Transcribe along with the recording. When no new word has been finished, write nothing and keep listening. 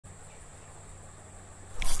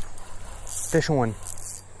Fish on.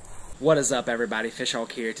 What is up, everybody? Fish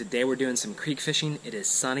Hawk here. Today we're doing some creek fishing. It is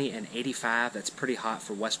sunny and 85. That's pretty hot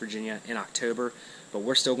for West Virginia in October, but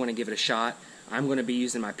we're still going to give it a shot. I'm going to be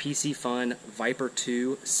using my PC Fun Viper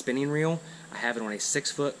 2 spinning reel. I have it on a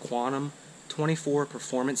 6-foot Quantum 24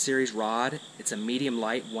 Performance Series rod. It's a medium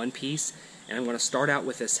light one piece, and I'm going to start out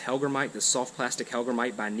with this Helgermite, the soft plastic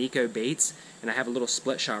Helgermite by Nico Baits, and I have a little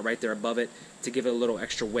split shot right there above it to give it a little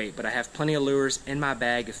extra weight. But I have plenty of lures in my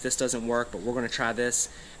bag if this doesn't work, but we're going to try this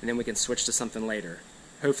and then we can switch to something later.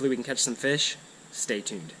 Hopefully we can catch some fish. Stay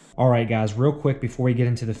tuned. Alright guys, real quick before we get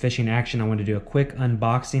into the fishing action, I want to do a quick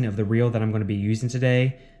unboxing of the reel that I'm going to be using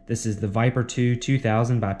today. This is the Viper 2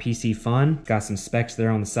 2000 by PC Fun. Got some specs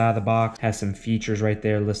there on the side of the box, has some features right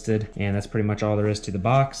there listed, and that's pretty much all there is to the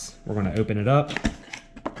box. We're going to open it up.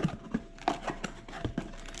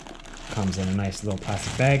 Comes in a nice little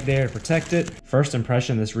plastic bag there to protect it. First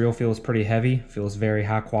impression, this reel feels pretty heavy, feels very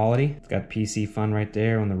high quality. It's got PC Fun right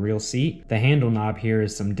there on the reel seat. The handle knob here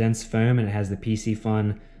is some dense foam and it has the PC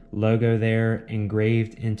Fun logo there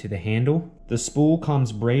engraved into the handle. The spool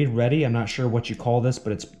comes braid ready. I'm not sure what you call this,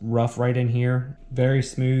 but it's rough right in here. Very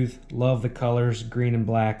smooth. Love the colors, green and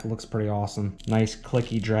black. Looks pretty awesome. Nice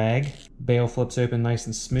clicky drag. Bail flips open nice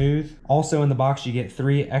and smooth. Also in the box you get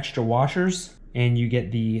 3 extra washers, and you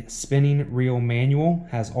get the spinning reel manual.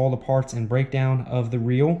 Has all the parts and breakdown of the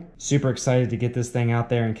reel. Super excited to get this thing out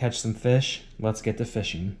there and catch some fish. Let's get to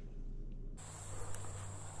fishing.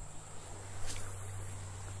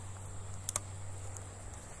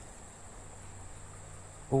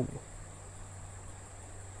 Oh.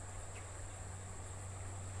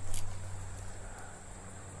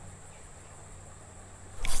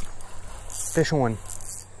 Fish on.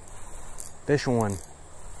 Fish on.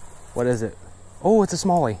 What is it? Oh, it's a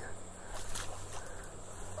smallie.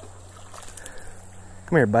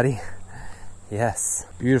 Come here, buddy. Yes.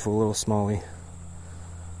 Beautiful little smallie.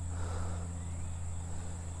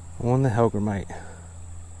 On the Helgermite.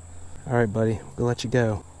 Alright, buddy. We'll let you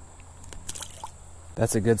go.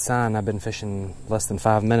 That's a good sign. I've been fishing less than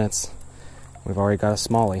 5 minutes. We've already got a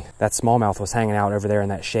smallie. That smallmouth was hanging out over there in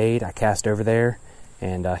that shade. I cast over there,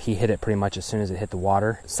 and he hit it pretty much as soon as it hit the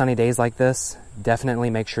water. Sunny days like this, definitely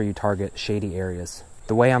make sure you target shady areas.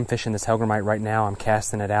 The way I'm fishing this Helgermite right now, I'm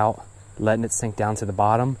casting it out, letting it sink down to the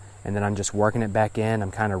bottom, and then I'm just working it back in.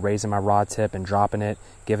 I'm kind of raising my rod tip and dropping it,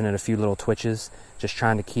 giving it a few little twitches, just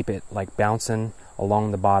trying to keep it like bouncing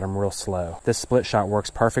along the bottom real slow. This split shot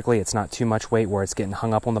works perfectly. It's not too much weight where it's getting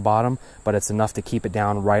hung up on the bottom, but it's enough to keep it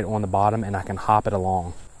down right on the bottom, and I can hop it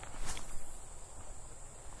along.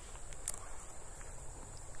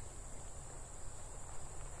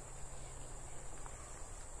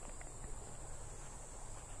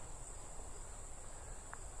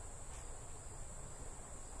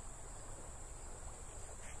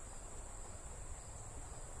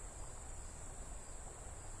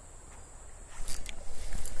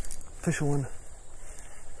 Fish on.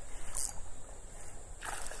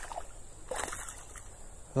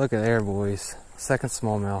 Look at there, boys. Second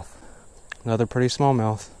smallmouth. Another pretty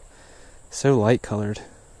smallmouth. So light colored.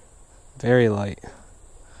 Very light.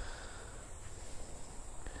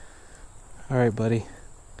 Alright, buddy.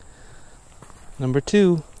 Number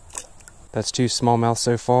 2. That's 2 smallmouth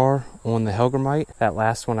so far on the Helgermite. That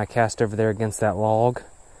last one I cast over there against that log.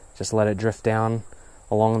 Just let it drift down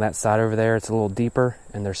along that side over there. It's a little deeper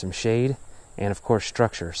and there's some shade and of course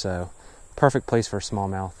structure, so perfect place for a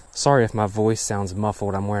smallmouth. Sorry if my voice sounds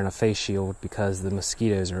muffled. I'm wearing a face shield because the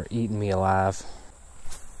mosquitoes are eating me alive.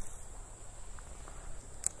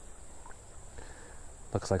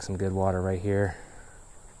 Looks like some good water right here.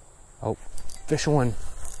 Oh, fish on.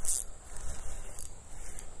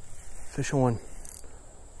 Fish on.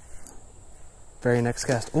 Very next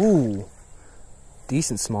cast. Ooh,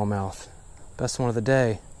 decent smallmouth. Best one of the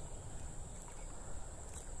day.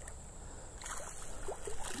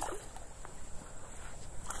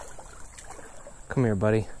 Come here,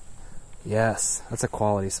 buddy. Yes, that's a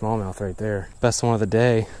quality smallmouth right there. Best one of the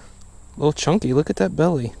day. A little chunky, look at that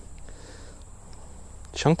belly.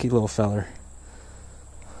 Chunky little feller.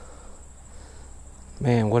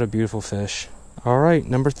 Man, what a beautiful fish. Alright,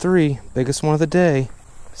 number 3, biggest one of the day.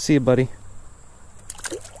 See you, buddy.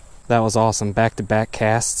 That was awesome, back-to-back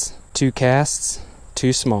casts. 2 casts, 2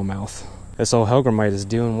 smallmouth. This old Helgermite is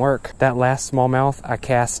doing work. That last smallmouth I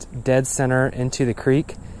cast dead center into the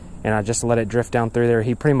creek and I just let it drift down through there.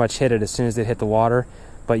 He pretty much hit it as soon as it hit the water,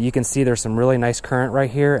 but you can see there's some really nice current right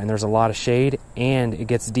here and there's a lot of shade and it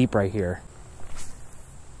gets deep right here.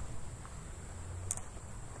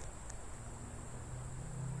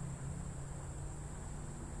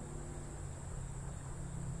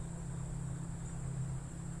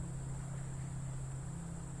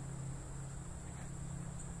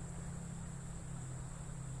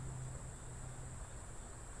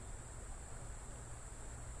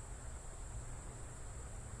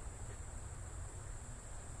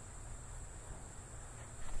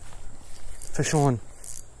 Fish on.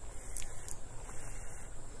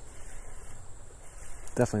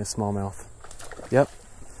 Definitely a smallmouth. Yep.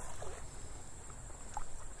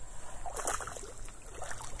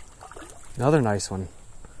 Another nice one.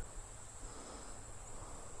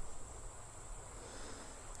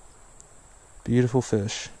 Beautiful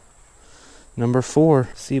fish. Number 4.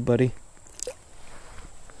 See you, buddy.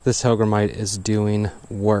 This hellgrammite is doing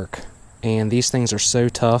work. And these things are so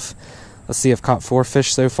tough. Let's see, I've caught 4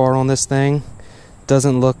 fish so far on this thing.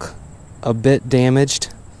 Doesn't look a bit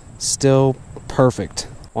damaged. Still perfect.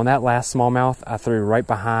 On that last smallmouth, I threw right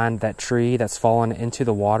behind that tree that's fallen into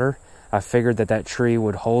the water. I figured that that tree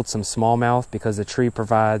would hold some smallmouth because the tree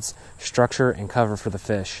provides structure and cover for the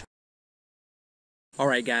fish.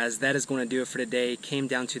 Alright guys, that is going to do it for today. Came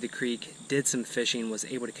down to the creek, did some fishing, was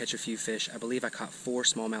able to catch a few fish. I believe I caught 4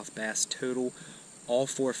 smallmouth bass total. All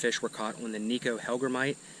 4 fish were caught on the Nico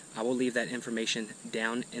hellgrammite. I will leave that information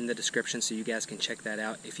down in the description so you guys can check that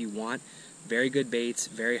out if you want. Very good baits,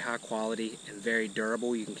 very high quality, and very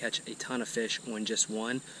durable. You can catch a ton of fish on just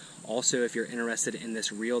one. Also, if you're interested in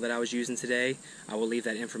this reel that I was using today, I will leave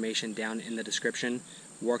that information down in the description.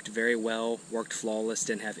 Worked very well, worked flawless,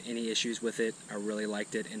 didn't have any issues with it. I really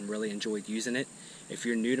liked it and really enjoyed using it. If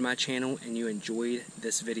you're new to my channel and you enjoyed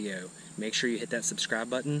this video, make sure you hit that subscribe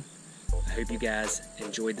button. I hope you guys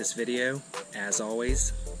enjoyed this video. As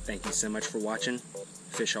always, thank you so much for watching.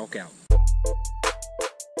 Fish Hulk out.